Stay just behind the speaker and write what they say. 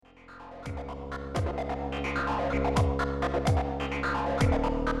Hello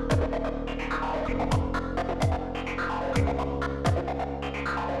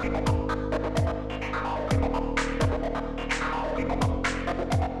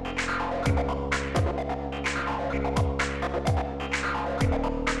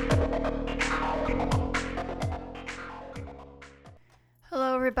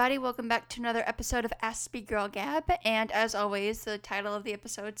everybody, welcome back to another episode of Aspie Girl Gab, and as always, the title of the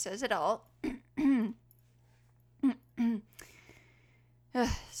episode says it all.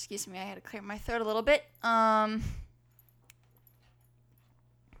 Excuse me, I had to clear my throat a little bit.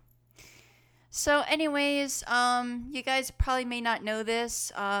 So anyways, you guys probably may not know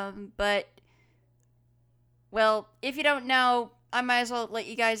this, but, well, if you don't know, I might as well let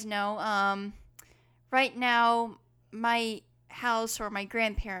you guys know. Right now, my house, or my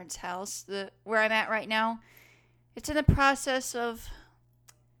grandparents' house, where I'm at right now, it's in the process of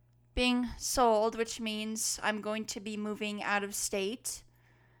being sold, which means I'm going to be moving out of state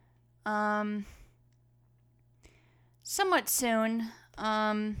somewhat soon.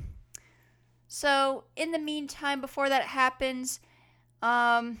 So in the meantime, before that happens,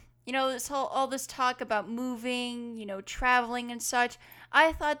 all this talk about moving, traveling and such,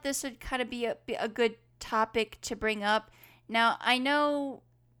 I thought this would kind of be a good topic to bring up. Now, I know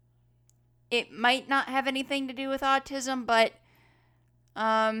it might not have anything to do with autism, but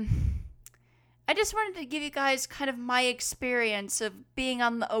I just wanted to give you guys kind of my experience of being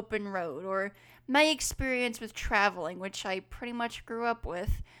on the open road, or my experience with traveling, which I pretty much grew up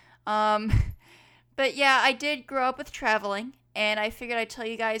with. But yeah, I did grow up with traveling, and I figured I'd tell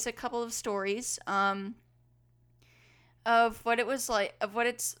you guys a couple of stories of what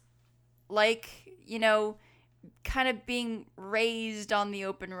it's like, kind of being raised on the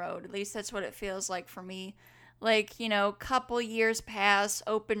open road. At least that's what it feels like for me. Like, couple years pass,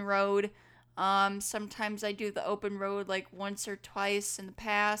 open road. Sometimes I do the open road like once or twice in the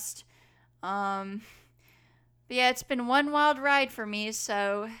past. But yeah, it's been one wild ride for me,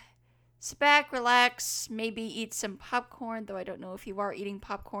 so sit back, relax, maybe eat some popcorn, though I don't know if you are eating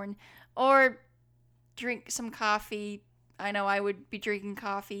popcorn, or drink some coffee. I know I would be drinking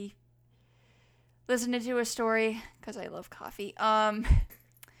coffee, listening to a story, because I love coffee.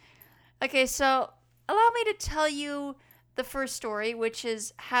 Okay, so allow me to tell you the first story, which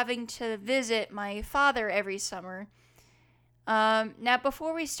is having to visit my father every summer. Now,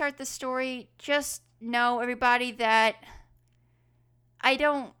 before we start the story, just know, everybody, that I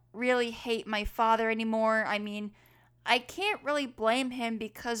don't really hate my father anymore. I mean, I can't really blame him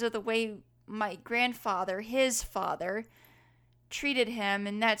because of the way my grandfather, his father, treated him,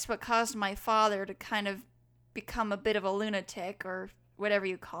 and that's what caused my father to kind of become a bit of a lunatic, or whatever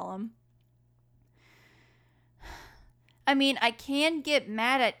you call him. I mean, I can get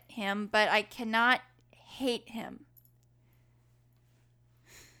mad at him, but I cannot hate him.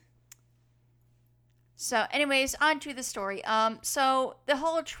 So anyways, on to the story. So the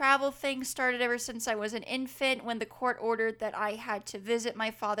whole travel thing started ever since I was an infant, when the court ordered that I had to visit my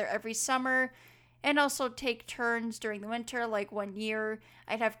father every summer, and also take turns during the winter. Like, one year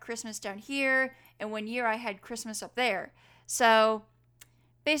I'd have Christmas down here, and one year I had Christmas up there. So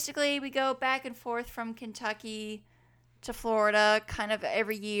basically we go back and forth from Kentucky to Florida kind of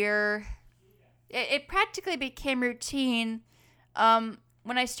every year. It practically became routine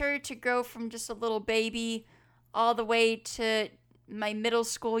when I started to grow from just a little baby all the way to my middle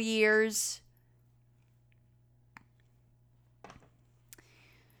school years.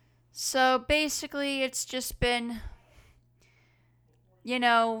 So basically, it's just been,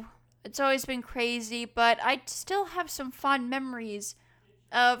 it's always been crazy, but I still have some fond memories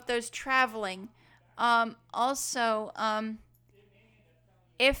of those traveling. Also,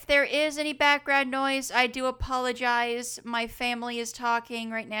 if there is any background noise, I do apologize. My family is talking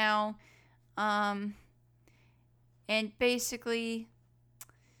right now. And basically,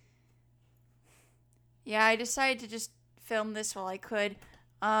 yeah, I decided to just film this while I could.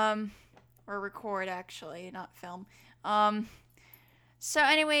 Or record, actually, not film. So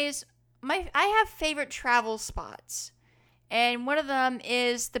anyways, I have favorite travel spots. And one of them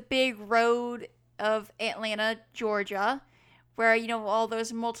is the big road of Atlanta, Georgia, where, all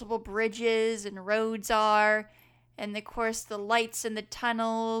those multiple bridges and roads are. And, of course, the lights in the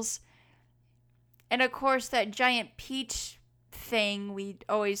tunnels. And, of course, that giant peach thing we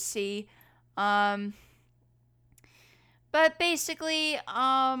always see. But basically,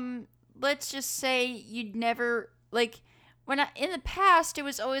 let's just say you'd never, in the past, it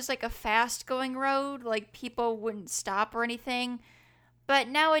was always, a fast-going road. People wouldn't stop or anything. But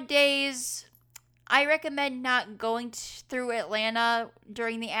nowadays, I recommend not going through Atlanta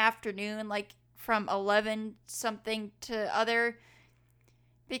during the afternoon, from 11 something to other,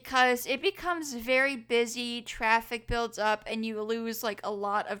 because it becomes very busy, traffic builds up, and you lose like a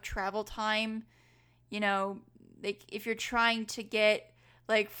lot of travel time. Like if you're trying to get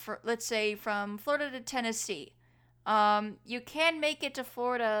let's say from Florida to Tennessee, you can make it to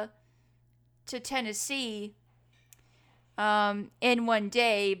Florida to Tennessee in one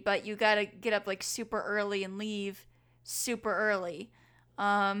day, but you gotta get up like super early and leave super early.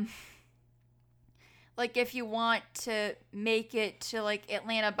 Like if you want to make it to like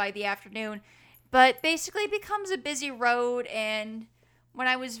Atlanta by the afternoon. But basically it becomes a busy road, and when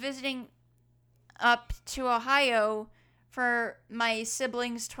I was visiting up to Ohio for my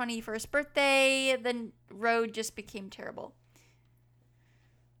siblings' 21st birthday, the road just became terrible.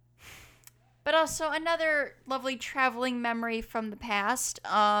 But also another lovely traveling memory from the past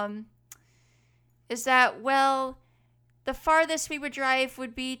is that, well, the farthest we would drive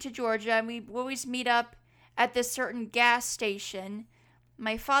would be to Georgia, and we'd always meet up at this certain gas station.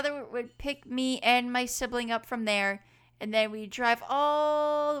 My father would pick me and my sibling up from there, and then we'd drive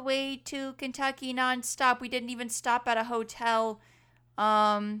all the way to Kentucky nonstop. We didn't even stop at a hotel.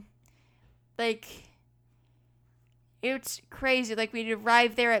 It's crazy. Like, we'd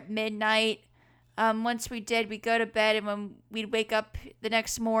arrive there at midnight. Once we did, we'd go to bed, and when we'd wake up the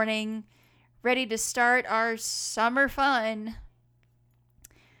next morning, ready to start our summer fun,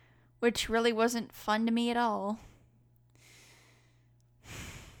 which really wasn't fun to me at all.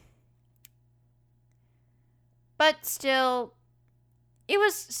 But still, it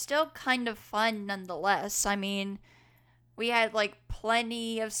was still kind of fun nonetheless. I mean, we had like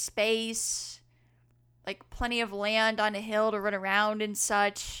plenty of space, like plenty of land on a hill to run around and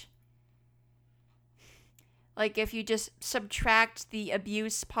such. Like if you just subtract the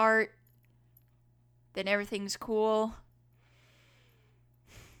abuse part, then everything's cool.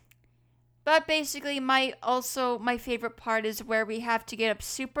 But basically my favorite part is where we have to get up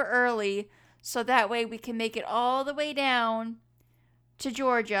super early, so that way we can make it all the way down to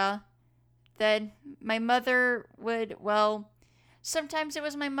Georgia. Then my mother would, well, sometimes it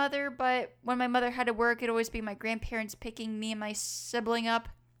was my mother, but when my mother had to work, it'd always be my grandparents picking me and my sibling up.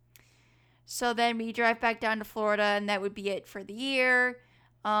 So then we drive back down to Florida, and that would be it for the year.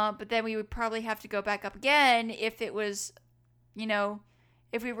 But then we would probably have to go back up again if it was,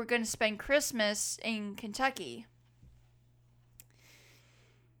 if we were going to spend Christmas in Kentucky.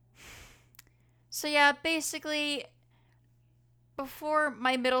 So yeah, basically, before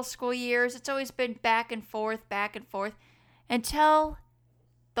my middle school years, it's always been back and forth, until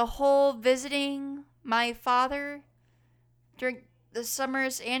the whole visiting my father during the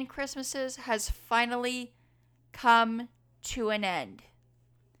summers and Christmases has finally come to an end.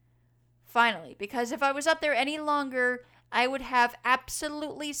 Finally, because if I was up there any longer, I would have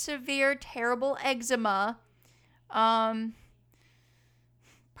absolutely severe, terrible eczema.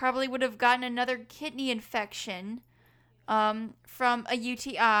 Probably would have gotten another kidney infection from a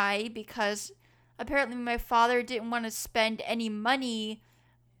UTI, because apparently my father didn't want to spend any money,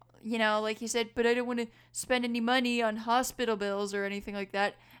 like he said, but I don't want to spend any money on hospital bills or anything like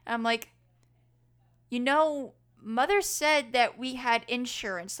that. And I'm like, Mother said that we had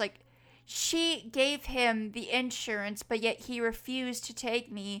insurance. Like, she gave him the insurance, but yet he refused to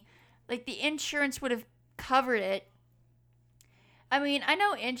take me. Like, the insurance would have covered it. I mean, I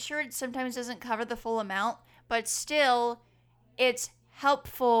know insurance sometimes doesn't cover the full amount, but still, it's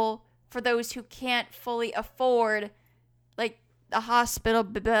helpful for those who can't fully afford, like, the hospital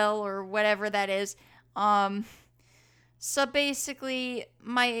bill or whatever that is. So basically,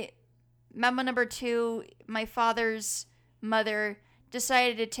 my mama number 2, my father's mother,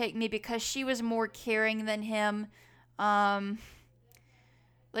 decided to take me because she was more caring than him.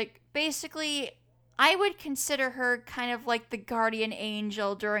 Basically, I would consider her kind of like the guardian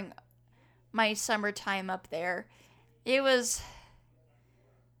angel during my summertime up there. It was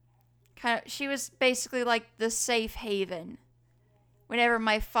she was basically like the safe haven. Whenever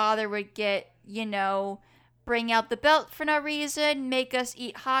my father would bring out the belt for no reason, make us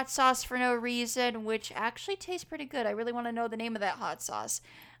eat hot sauce for no reason, which actually tastes pretty good. I really want to know the name of that hot sauce.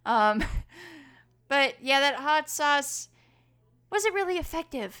 But yeah, that hot sauce wasn't really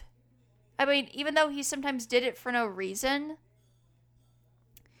effective. I mean, even though he sometimes did it for no reason,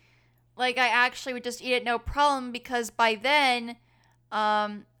 like, I actually would just eat it no problem, because by then,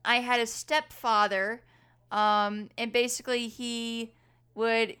 I had a stepfather, and basically he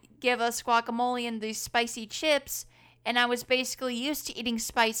would give us guacamole and these spicy chips, and I was basically used to eating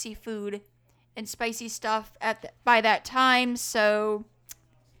spicy food and spicy stuff by that time, so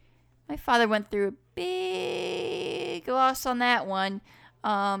my father went through a big loss on that one.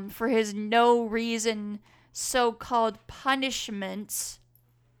 for his no reason so-called punishments.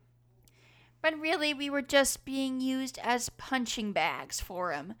 But really, we were just being used as punching bags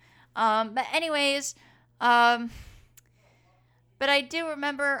for him. But anyways, but I do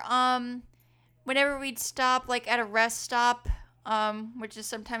remember, whenever we'd stop, like, at a rest stop, which is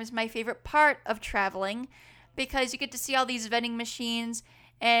sometimes my favorite part of traveling, because you get to see all these vending machines,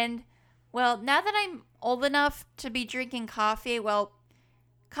 and, well, now that I'm old enough to be drinking coffee, well,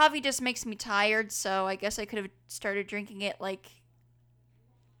 coffee just makes me tired, so I guess I could have started drinking it, like,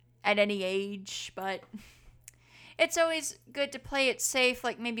 at any age, but it's always good to play it safe,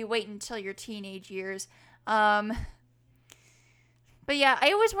 like, maybe wait until your teenage years. But yeah,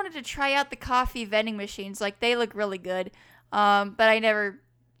 I always wanted to try out the coffee vending machines, like, they look really good, but I never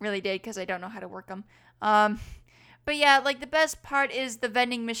really did, because I don't know how to work them. But yeah, like, the best part is the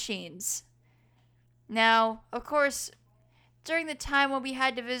vending machines. Now, of course, during the time when we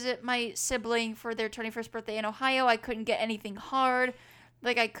had to visit my sibling for their 21st birthday in Ohio, I couldn't get anything hard.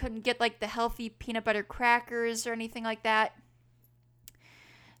 Like, I couldn't get, like, the healthy peanut butter crackers or anything like that.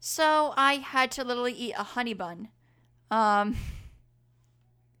 So, I had to literally eat a honey bun.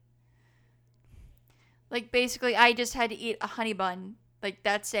 Like, basically, I just had to eat a honey bun. Like,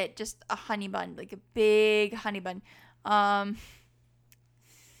 that's it. Just a honey bun. Like, a big honey bun. Now,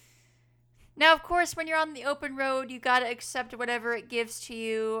 of course, when you're on the open road, you gotta accept whatever it gives to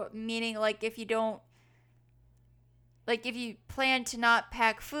you. Meaning, like, if you plan to not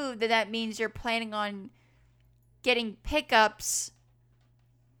pack food, then that means you're planning on getting pickups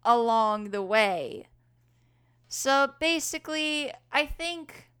along the way. So, basically, I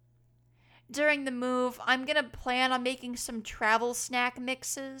think during the move, I'm gonna plan on making some travel snack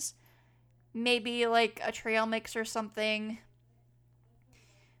mixes. Maybe, like, a trail mix or something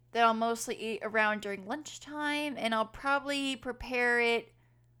that I'll mostly eat around during lunchtime, and I'll probably prepare it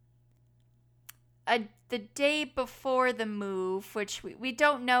the day before the move, which we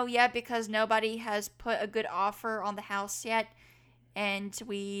don't know yet because nobody has put a good offer on the house yet, and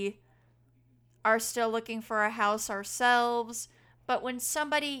we are still looking for a house ourselves. But when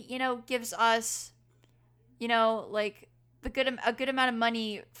somebody, gives us, like, a good amount of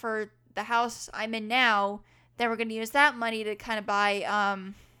money for the house I'm in now, then we're going to use that money to kind of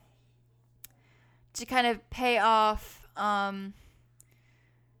buy, to kind of pay off,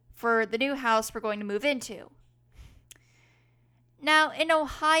 for the new house we're going to move into. Now, in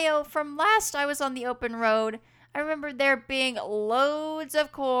Ohio, from last I was on the open road, I remember there being loads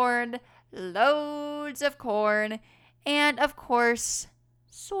of corn, and, of course,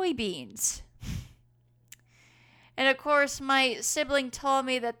 soybeans. And, of course, my sibling told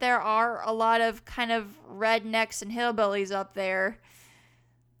me that there are a lot of kind of rednecks and hillbillies up there.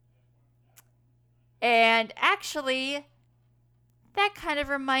 And actually, that kind of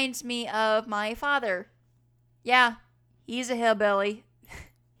reminds me of my father. Yeah, he's a hillbilly.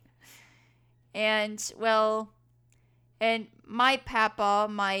 And, well, and my papa,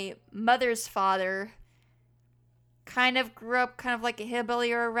 my mother's father, kind of grew up kind of like a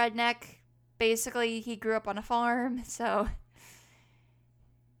hillbilly or a redneck. Basically, he grew up on a farm, so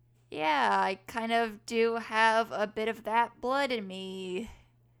yeah, I kind of do have a bit of that blood in me.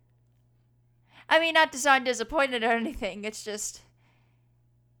 I mean, not to sound disappointed or anything, it's just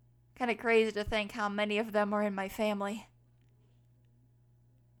kind of crazy to think how many of them are in my family.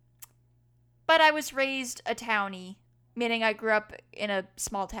 But I was raised a townie, meaning I grew up in a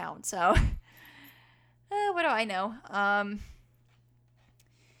small town, so what do I know?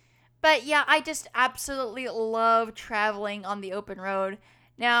 But yeah, I just absolutely love traveling on the open road.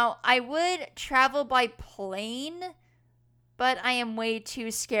 Now, I would travel by plane, but I am way too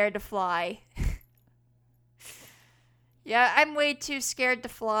scared to fly. Yeah, I'm way too scared to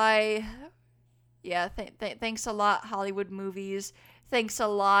fly. Yeah, thanks a lot, Hollywood movies. Thanks a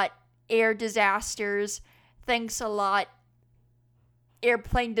lot, air disasters. Thanks a lot,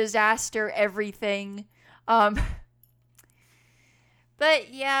 airplane disaster, everything. But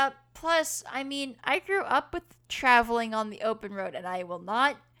yeah, plus, I mean, I grew up with traveling on the open road, and I will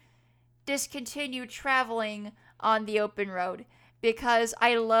not discontinue traveling on the open road because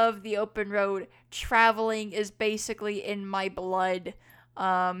I love the open road. Traveling is basically in my blood.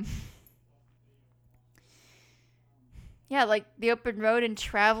 Yeah, like the open road and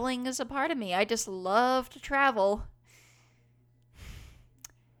traveling is a part of me. I just love to travel.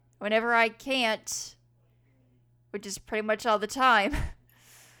 Whenever I can't, which is pretty much all the time,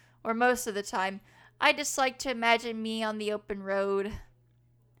 or most of the time, I just like to imagine me on the open road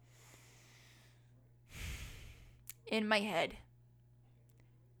in my head.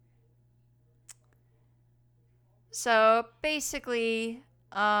 So basically,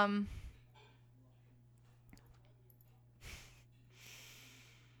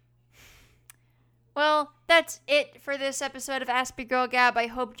 Well, that's it for this episode of Aspie Girl Gab. I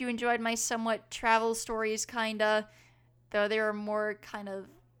hope you enjoyed my somewhat travel stories, kinda. Though they were more kind of...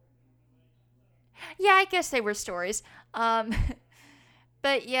 Yeah, I guess they were stories. Um,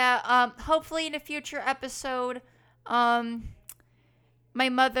 but yeah, hopefully in a future episode, my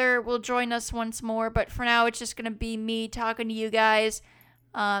mother will join us once more. But for now, it's just gonna be me talking to you guys.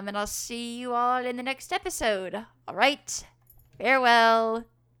 And I'll see you all in the next episode. Alright, farewell.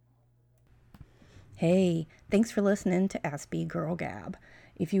 Hey, thanks for listening to Aspie Girl Gab.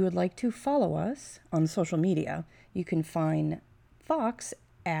 If you would like to follow us on social media, you can find Fox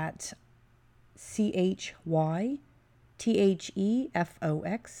at CHYTHEFOX,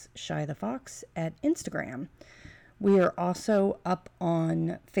 Shy the Fox, at Instagram. We are also up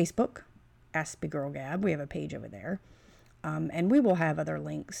on Facebook, Aspie Girl Gab. We have a page over there. And we will have other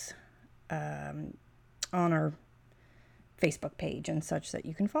links on our Facebook page and such that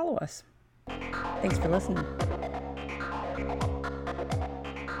you can follow us. Thanks for listening.